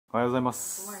おはようございま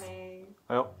す。 Good morning.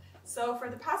 おはよ So for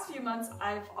the past few months,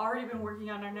 I've already been working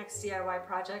on our next DIY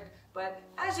project, but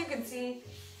as you can see,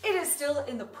 it is still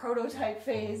in the prototype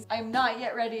phase. I'm not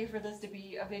yet ready for this to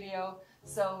be a video.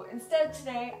 So instead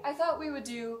today, I thought we would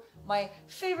do my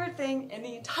favorite thing in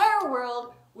the entire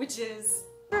world, which is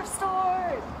thrift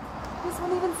store. This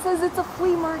one even says it's a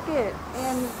flea market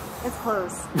and it's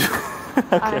closed.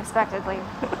 Unexpectedly.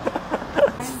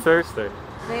 It's Thursday.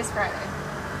 Today's Friday.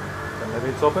 Maybe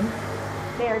it's open?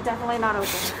 They are definitely not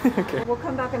open. Okay. We'll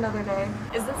come back another day.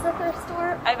 Is this a thrift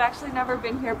store? I've actually never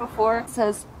been here before. It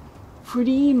says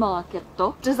flea market.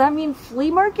 Does that mean flea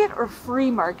market or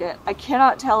free market? I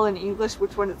cannot tell in English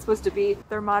which one it's supposed to be.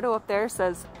 Their motto up there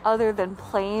says, other than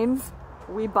planes,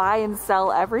 we buy and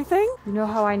sell everything. You know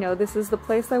how I know this is the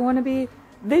place I want to be?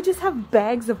 They just have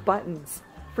bags of buttons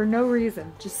for no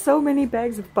reason. Just so many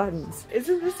bags of buttons.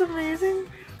 Isn't this amazing?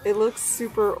 It looks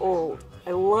super old.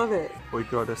 I love it.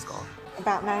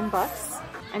 About $9.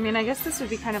 I mean, I guess this would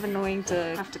be kind of annoying to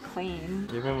have to clean.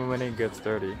 Even when it gets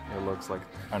dirty, it looks like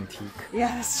antique. Yeah,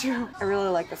 that's true. I really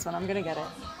like this one. I'm gonna get it.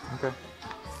 Okay.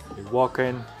 You walk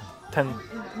in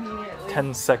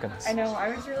 10 seconds. I know, I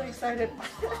was really excited.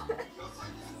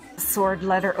 Sword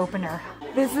letter opener.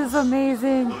 This is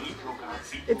amazing.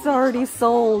 It's already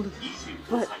sold,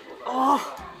 but oh,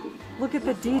 look at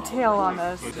the detail on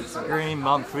this. It's Green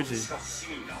Mount Fuji.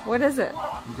 What is it?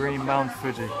 Green Mount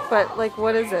Fuji. But like,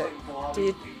 what is it? Do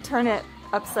you turn it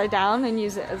upside down and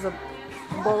use it as a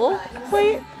bowl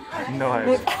plate? No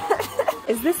idea.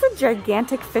 Is this a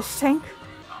gigantic fish tank?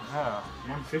 Yeah,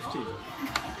 150.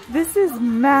 This is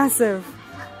massive.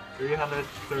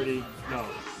 $330.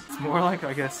 It's more like,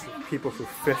 I guess, people who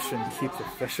fish and keep the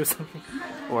fish or something.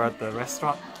 Or at the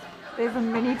restaurant. They have a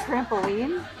mini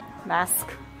trampoline. Mask.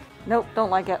 Nope,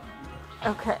 don't like it.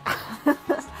 Okay.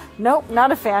 Nope,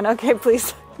 not a fan. Okay,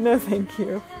 please. No, thank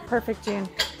you. Perfect, June.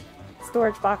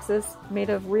 Storage boxes made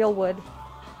of real wood.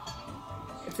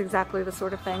 It's exactly the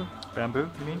sort of thing Bamboo,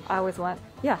 you mean? I always want.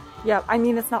 Yeah, yeah. I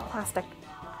mean, it's not plastic.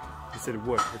 You said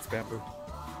wood, it's bamboo.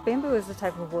 Bamboo is a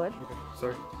type of wood. Okay,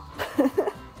 sorry.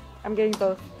 I'm getting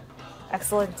both.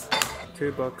 Excellent.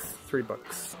 $2,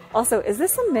 $3. Also, is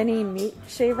this a mini meat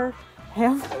shaver?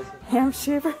 Ham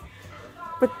shaver?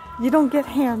 But you don't get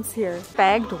hams here.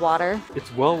 Bagged water.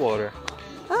 It's well water.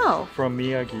 Oh. From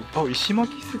Miyagi. Oh,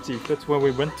 Ishimaki City. That's where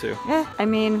we went to. Yeah, I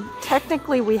mean,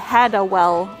 technically we had a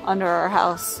well under our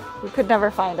house. We could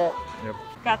never find it. Yep.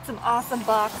 Got some awesome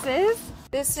boxes.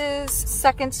 This is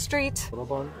 2nd Street.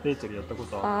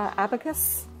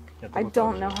 Abacus. I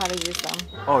don't know how to use them.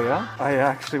 Oh yeah? I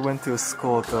actually went to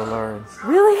school to learn.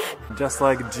 Really? Just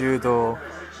like judo,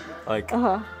 like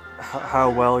how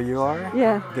well you are.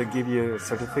 Yeah. They give you a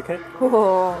certificate.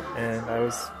 Cool. And I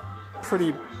was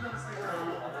pretty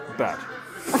bad.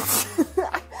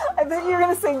 I thought you were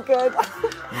gonna say good.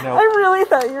 No. I really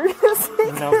thought you were gonna say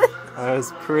good. No, I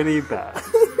was pretty bad.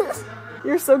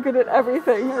 You're so good at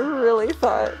everything, I really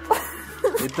thought.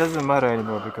 It doesn't matter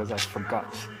anymore because I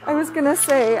forgot. I was gonna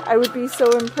say, I would be so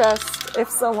impressed if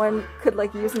someone could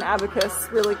like use an abacus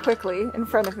really quickly in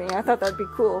front of me. I thought that'd be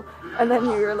cool. And then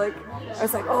you were like, I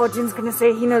was like, oh, Jun's gonna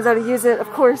say he knows how to use it.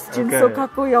 Of course, Jun's so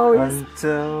kakkoi always.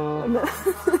 Until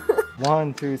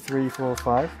 1, 2, 3, 4,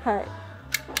 5, Hi.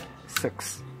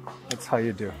 6. That's how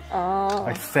you do. Oh.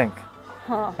 I think.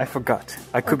 Huh. I forgot.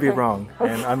 I could be wrong.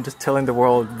 And I'm just telling the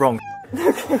world wrong.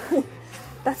 Okay.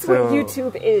 That's what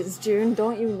YouTube is, June,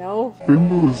 don't you know?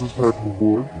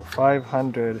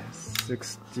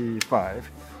 565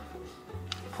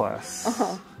 plus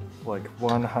like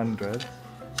 100.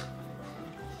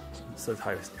 So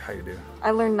that's how you do.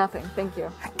 I learned nothing, thank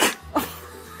you.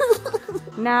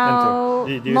 Now,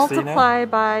 do you multiply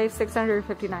by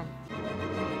 659.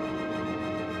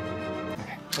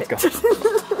 Okay, let's go.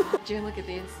 June, look at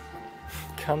these.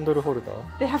 Candle holder.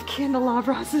 They have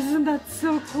candelabras, isn't that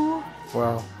so cool?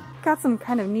 Wow. Got some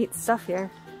kind of neat stuff here.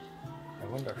 I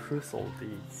wonder who sold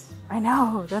these. I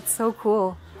know, that's so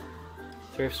cool.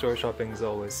 Thrift store shopping is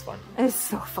always fun. It's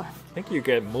so fun. I think you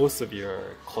get most of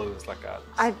your clothes like a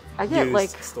I get used like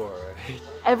store, right?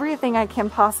 everything I can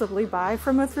possibly buy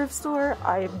from a thrift store,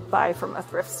 I buy from a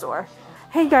thrift store.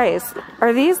 Hey guys,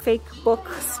 are these fake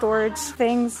book storage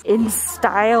things in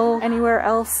style anywhere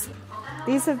else?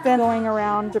 These have been going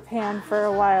around Japan for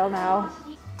a while now.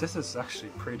 This is actually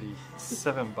pretty.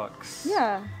 $7.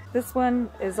 Yeah, this one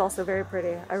is also very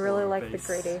pretty. I really like the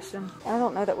gradation. I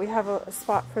don't know that we have a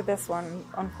spot for this one,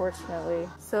 unfortunately.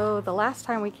 So the last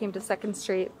time we came to 2nd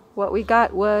Street, what we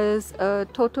got was a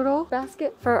Totoro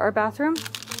basket for our bathroom.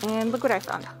 And look what I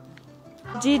found.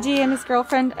 Gigi and his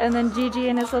girlfriend, and then Gigi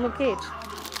in his little cage.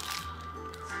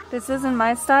 This isn't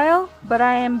my style, but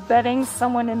I am betting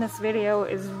someone in this video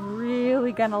is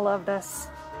really gonna love this.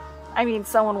 I mean,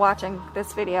 someone watching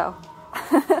this video.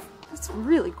 It's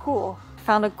really cool.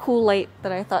 Found a cool light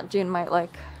that I thought June might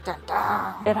like. Dun,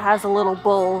 dun. It has a little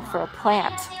bowl for a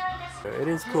plant. It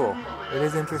is cool. It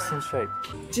is interesting shape.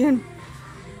 June,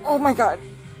 oh my god.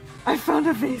 I found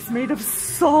a vase made of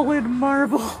solid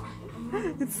marble.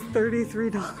 It's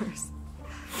 $33.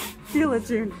 Feel it,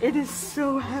 June. It is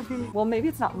so heavy. Well, maybe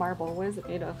it's not marble. What is it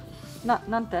made of?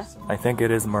 Not this. I think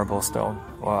it is marble stone.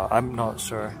 Well, I'm not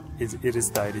sure. It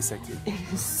is daidiseki.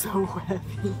 It is so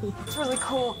heavy. It's really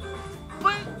cool.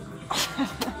 But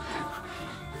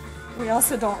we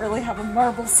also don't really have a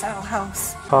marble style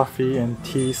house. Coffee and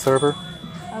tea server.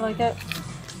 I like it.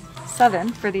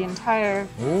 7 for the entire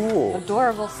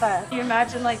adorable set. Can you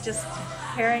imagine like just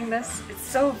pairing this? It's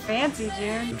so fancy,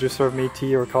 June. Would you serve me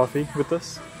tea or coffee with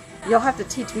this? You'll have to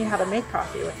teach me how to make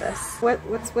coffee with this.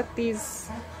 What's with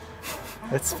these?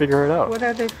 Let's figure it out. What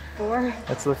are they for?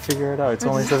 Let's figure it out. It's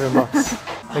only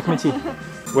 $7. Make me tea.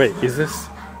 Wait, is this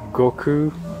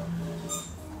Goku?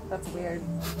 That's weird.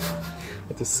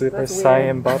 It's a super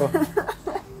saiyan bottle.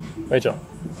 Rachel,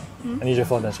 I need your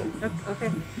full attention. Okay.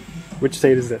 Which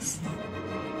state is this?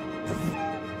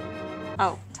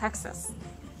 Oh, Texas.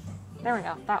 There we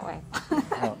go. That way.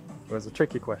 Oh, it was a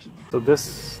tricky question. So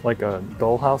this, like a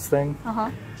dollhouse thing,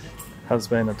 has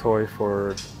been a toy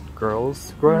for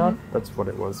girls growing up. That's what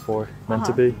it was for, meant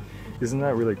to be. Isn't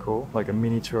that really cool? Like a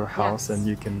miniature house and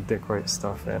you can decorate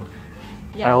stuff in.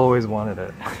 Yeah. I always wanted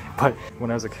it, but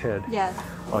when I was a kid,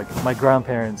 like my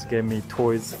grandparents gave me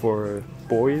toys for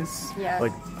boys.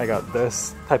 Like I got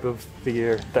this type of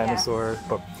figure, dinosaur,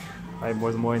 but I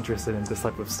was more interested in this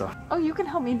type of stuff. Oh, you can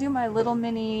help me do my little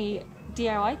mini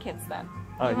DIY kits then.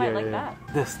 You might like that.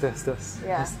 This.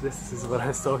 Yeah. This is what I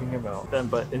was talking about.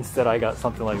 But instead I got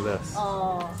something like this.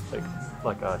 Oh.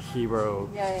 Like a hero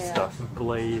stuff,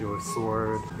 blade or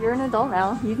sword. You're an adult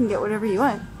now. You can get whatever you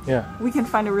want. Yeah. We can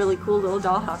find a really cool little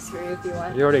dollhouse for you if you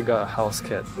want. You already got a house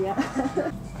kit. Yeah.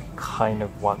 I kind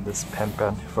of want this pen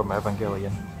from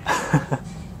Evangelion.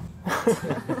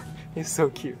 He's so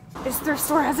cute. This thrift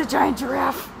store has a giant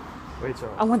giraffe. Wait,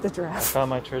 Joe. I want the giraffe. I found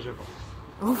my treasure box.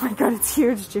 Oh my god, it's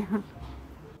huge, June.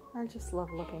 I just love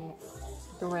looking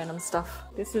at the random stuff.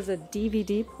 This is a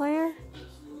DVD player.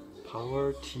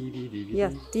 Power TV DVD?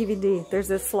 Yeah, DVD. There's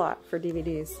this slot for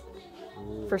DVDs.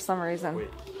 Ooh. For some reason. Wait.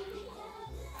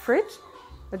 Fridge?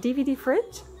 A DVD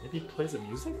fridge? Maybe it plays the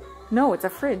music? No, it's a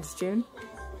fridge, June.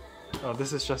 Oh,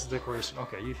 this is just decoration.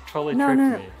 Okay, you totally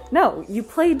tricked me. No, you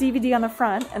play DVD on the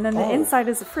front, and then the inside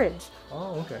is a fridge.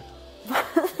 Oh, okay.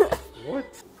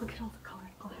 What? Look at all the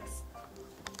colored glass.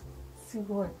 So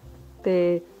good.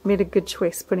 They made a good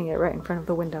choice putting it right in front of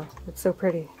the window. It's so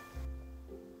pretty.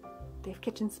 They have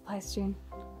kitchen supplies, June.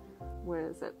 Where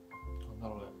is it?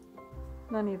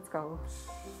 No needs go.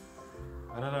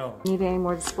 I don't know. Need any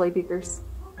more display beakers?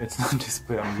 It's not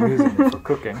display, I'm using it for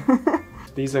cooking.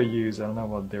 These are used, I don't know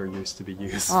what they're used to be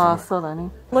used for. So funny.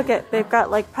 Look at, they've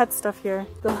got like pet stuff here.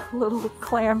 The little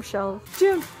clam shells.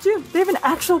 June, they have an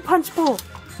actual punch bowl.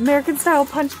 American style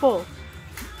punch bowl.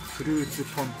 Fruit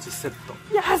punch set.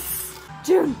 Yes!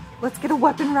 June, let's get a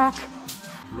weapon rack.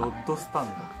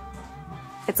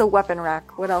 It's a weapon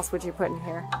rack. What else would you put in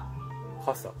here?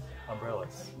 Pasta.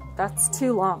 Umbrellas. That's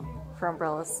too long for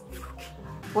umbrellas.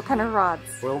 What kind of rods?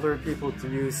 For older people to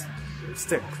use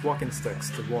walking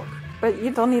sticks to walk. But you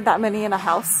don't need that many in a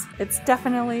house. It's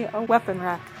definitely a weapon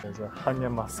rack. There's a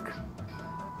Hanya mask.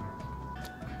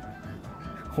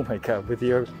 Oh my god, with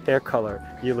your hair color,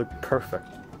 you look perfect.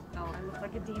 Oh, I look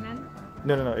like a demon?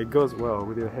 No, it goes well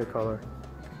with your hair color.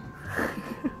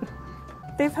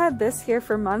 They've had this here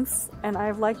for months, and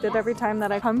I've liked it every time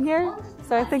that I come here,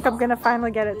 so I think I'm gonna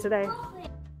finally get it today.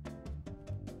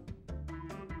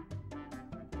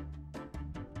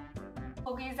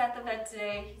 Poki's at the vet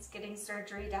today. He's getting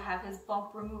surgery to have his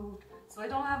bump removed, so I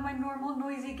don't have my normal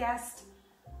noisy guest.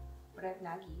 But I have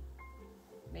Nagi.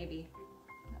 Maybe.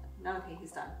 No, okay,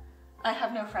 he's done. I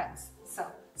have no friends, so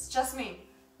it's just me.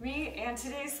 Me and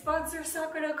today's sponsor,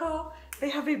 Sakura Co.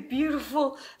 They have a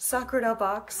beautiful Sakura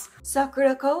box.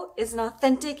 Sakura Co. is an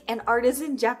authentic and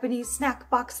artisan Japanese snack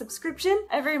box subscription.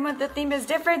 Every month the theme is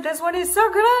different. This one is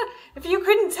Sakura. If you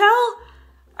couldn't tell,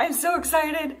 I'm so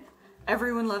excited.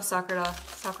 Everyone loves Sakura.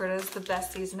 Sakura is the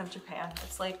best season of Japan.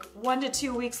 It's like 1 to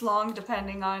 2 weeks long,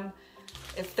 depending on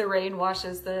if the rain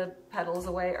washes the petals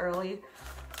away early.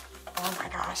 Oh my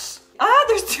gosh. Ah,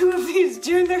 there's 2 of these,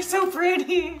 June. They're so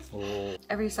pretty. Oh.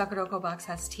 Every Sakura Co box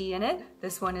has tea in it.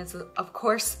 This one is, of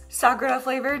course, Sakura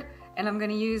flavored. And I'm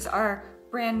gonna use our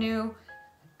brand new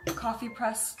coffee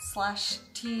press slash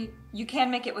tea. You can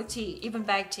make it with tea, even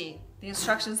bag tea. The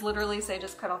instructions literally say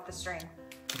just cut off the string.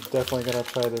 Definitely gonna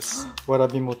try this.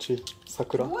 Warabi mochi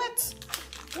sakura. What?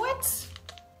 What?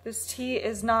 This tea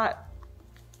is not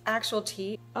actual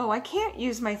tea. Oh, I can't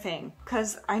use my thing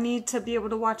because I need to be able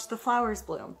to watch the flowers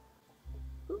bloom.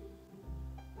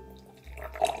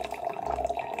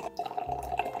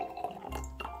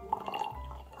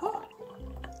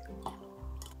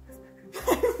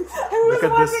 Look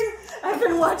at this. I've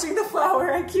been watching the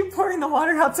flower. I keep pouring the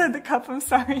water outside the cup. I'm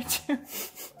sorry, June.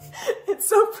 It's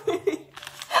so pretty.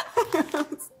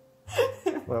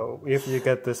 Well, if you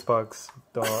get this box,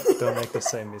 don't make the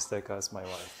same mistake as my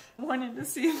wife. Wanted to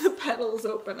see the petals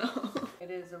open up. It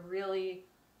is a really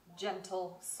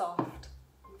gentle, soft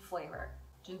flavor.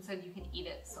 Jun said you can eat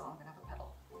it, so I'm gonna have a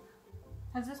petal.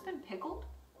 Has this been pickled?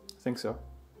 I think so.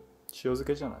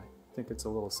 Shiozuke janai. I think it's a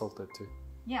little salted too.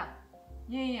 Yeah.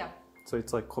 Yeah. So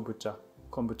it's like kombucha.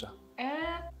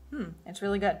 It's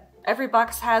really good. Every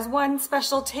box has one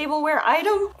special tableware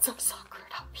item. It's a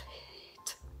sakura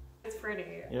plate. It's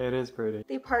pretty. Yeah, it is pretty.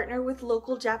 They partner with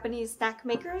local Japanese snack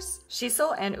makers.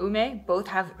 Shiso and ume both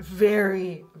have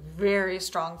very, very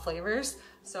strong flavors.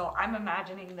 So I'm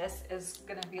imagining this is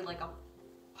gonna be like a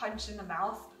punch in the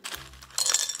mouth.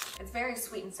 It's very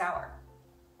sweet and sour.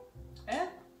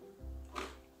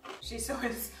 Shiso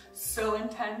is so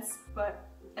intense, but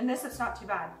in this it's not too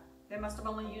bad. They must have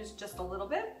only used just a little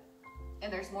bit,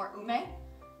 and there's more ume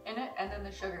in it, and then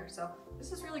the sugar. So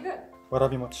this is really good.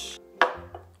 Warabi mochi.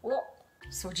 Oh,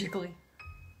 so jiggly.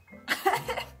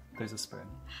 There's a spoon.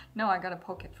 No, I gotta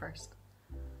poke it first.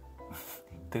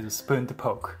 There's a spoon to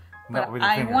poke. But not with a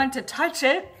I finger. want to touch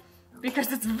it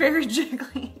because it's very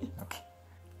jiggly. Okay.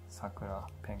 Sakura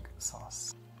pink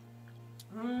sauce.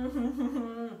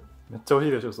 めっちゃ美味し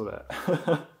いでしょそれ。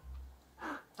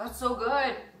 That's so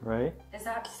good. Right? Is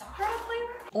that sakura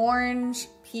flavor? Orange,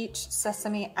 peach,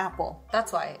 sesame, apple.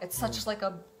 That's why it's such like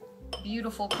a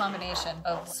beautiful combination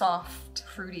of soft,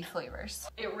 fruity flavors.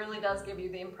 It really does give you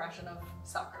the impression of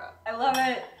sakura. I love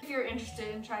it. If you're interested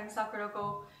in trying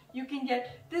Sakurako, you can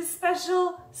get this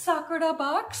special Sakura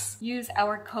box. Use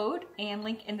our code and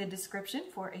link in the description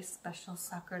for a special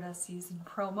Sakura season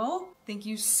promo. Thank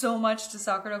you so much to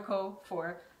Sakurako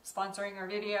for sponsoring our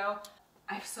video.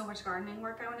 I have so much gardening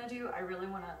work I want to do. I really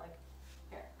want to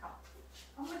here,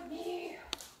 come with me.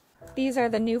 These are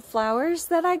the new flowers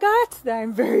that I got that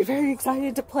I'm very, very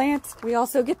excited to plant. We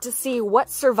also get to see what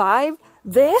survived.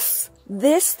 This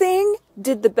thing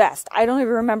did the best. I don't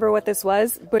even remember what this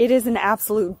was, but it is an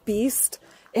absolute beast.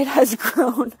 It has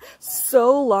grown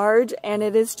so large and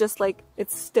it is just like,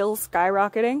 it's still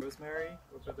skyrocketing. Rosemary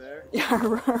over there. Yeah,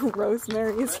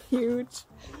 rosemary is huge.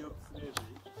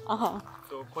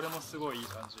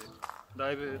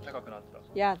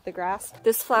 Yeah, the grass.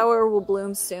 This flower will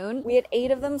bloom soon. We had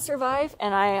 8 of them survive,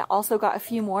 and I also got a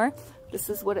few more. This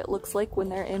is what it looks like when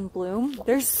they're in bloom.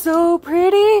 They're so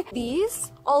pretty!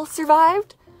 These all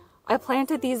survived. I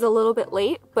planted these a little bit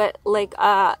late, but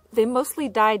they mostly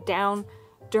died down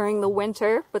during the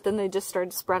winter, but then they just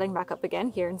started spreading back up again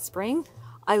here in spring.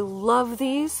 I love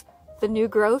these. The new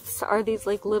growths are these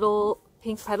like little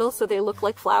pink petals, so they look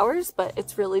like flowers, but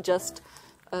it's really just,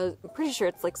 I'm pretty sure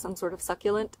it's like some sort of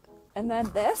succulent. And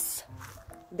then this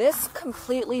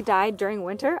completely died during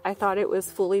winter. I thought it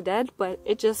was fully dead, but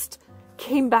it just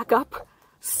came back up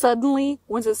suddenly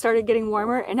once it started getting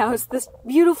warmer, and now it's this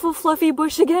beautiful fluffy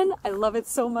bush again. I love it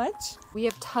so much. We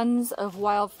have tons of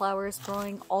wildflowers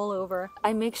growing all over.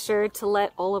 I make sure to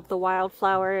let all of the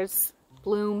wildflowers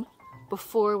bloom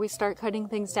before we start cutting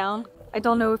things down. I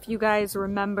don't know if you guys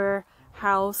remember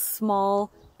how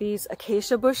small these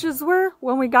acacia bushes were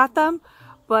when we got them,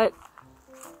 but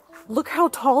look how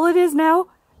tall it is now.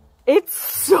 It's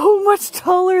so much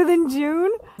taller than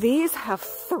June. These have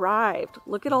thrived.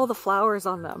 Look at all the flowers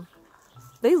on them.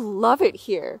 They love it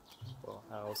here. Well,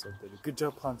 I also did a good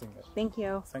job planting it. Thank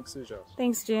you. Thanks, Joe.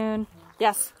 Thanks, June.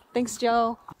 Yes, thanks,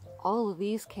 Joe. All of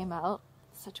these came out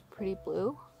such a pretty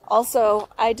blue. Also,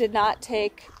 I did not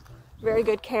take very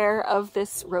good care of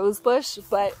this rose bush,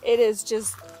 but it is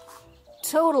just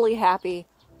totally happy.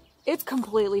 It's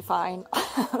completely fine.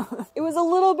 It was a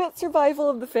little bit survival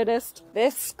of the fittest.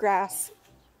 This grass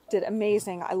did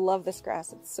amazing. I love this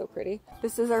grass. It's so pretty.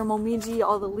 This is our momiji.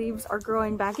 All the leaves are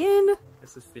growing back in.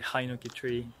 This is the Hainoki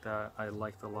tree that I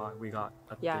liked a lot. We got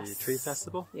at the tree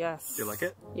festival. Yes. Do you like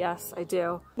it? Yes, I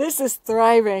do. This is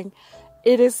thriving.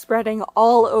 It is spreading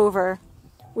all over,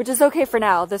 which is okay for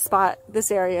now. This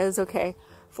area is okay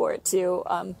for it to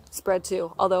spread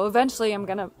to. Although eventually I'm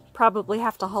gonna probably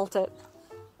have to halt it.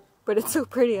 But it's so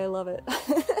pretty, I love it.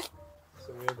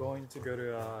 So we're going to go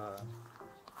to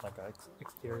like an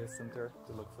exterior center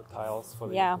to look for tiles for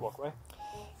the walkway.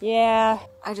 Yeah.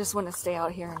 I just want to stay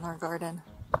out here in our garden.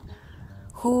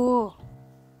 Ooh.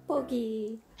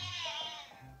 Poki.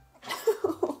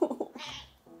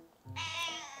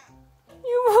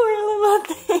 You poor little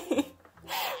thing.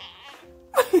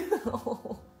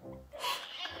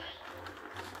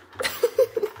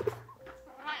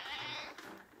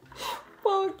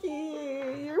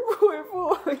 Poki, your poor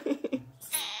boy.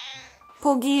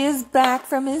 Poki is back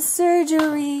from his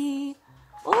surgery.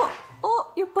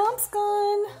 Oh, your bump's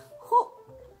gone.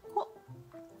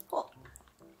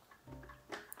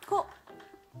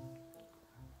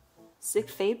 Sick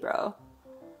fade, bro.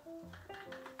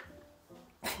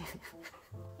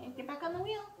 Get back on the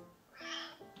wheel.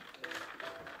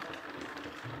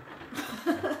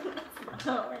 That's not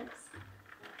how it works.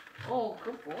 Oh,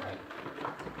 good boy.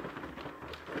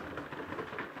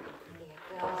 There you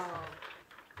go.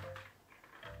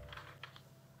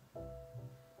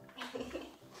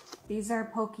 These are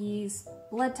Poki's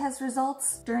blood test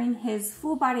results. During his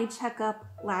full body checkup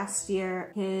last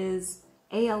year, his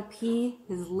ALP,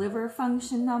 his liver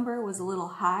function number, was a little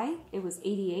high. It was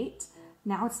 88.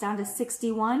 Now it's down to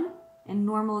 61 and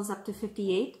normal is up to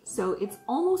 58. So it's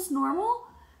almost normal.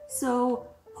 So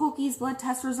Poki's blood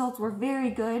test results were very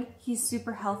good. He's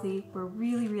super healthy. We're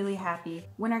really, really happy.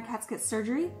 When our cats get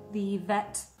surgery, the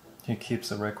vet... He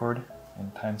keeps a record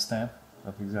and timestamp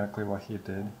of exactly what he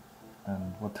did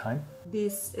and what time.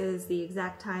 This is the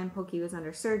exact time Poki was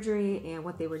under surgery and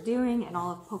what they were doing and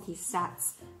all of Poki's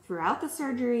stats throughout the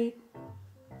surgery.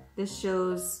 This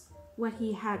shows what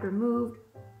he had removed.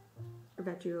 I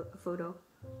bet you a photo.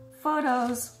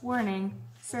 Photos, warning,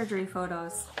 surgery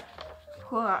photos.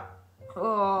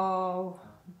 Oh,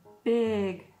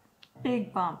 big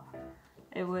bump.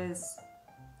 It was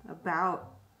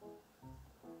about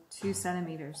 2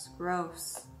 centimeters.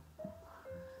 Gross.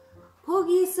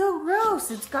 Poki, so gross.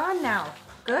 It's gone now.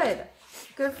 Good.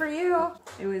 Good for you.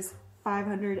 It was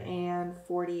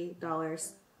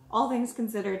 $540. All things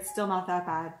considered, still not that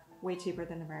bad. Way cheaper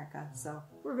than America. So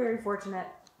we're very fortunate,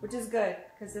 which is good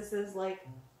because this is like,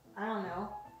 I don't know,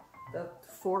 the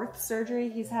 4th surgery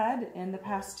he's had in the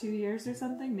past 2 years or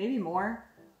something, maybe more.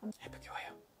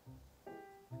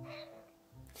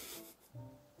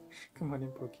 Come on in,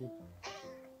 Poki.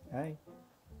 Hi.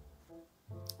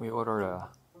 We ordered a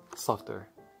softer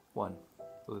one,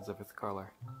 Elizabeth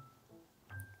color.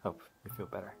 Hope you feel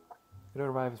better. It'll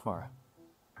arrive tomorrow.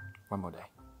 One more day.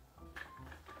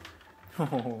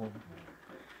 Oh.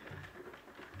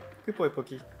 Good boy,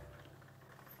 Poki.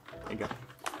 There you go.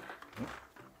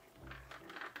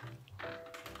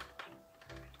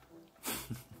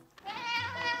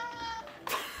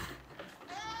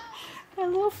 Our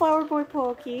little flower boy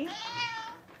Poki.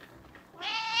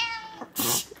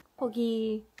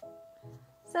 Poki.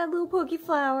 Is that little Poki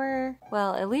flower?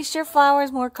 Well, at least your flower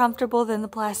is more comfortable than the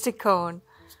plastic cone.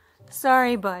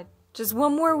 Sorry, bud. Just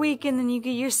one more week and then you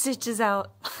get your stitches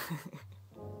out.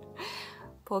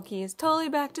 Poki is totally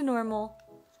back to normal.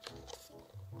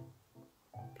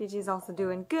 PG's also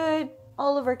doing good.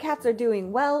 All of our cats are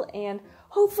doing well, and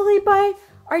hopefully by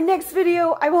our next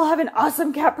video, I will have an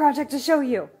awesome cat project to show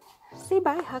you. Say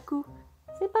bye, Haku.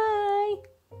 Say bye.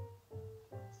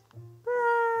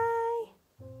 Bye.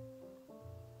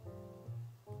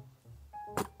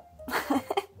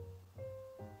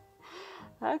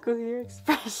 Haku, your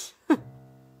expression.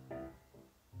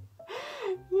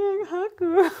 Yeah,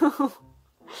 Haku.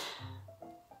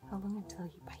 How long until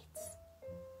he bites?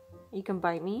 You can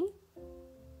bite me?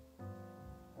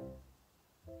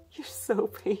 You're so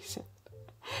patient.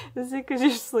 Is it because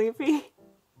you're sleepy?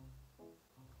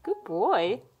 Good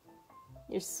boy.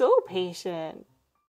 You're so patient.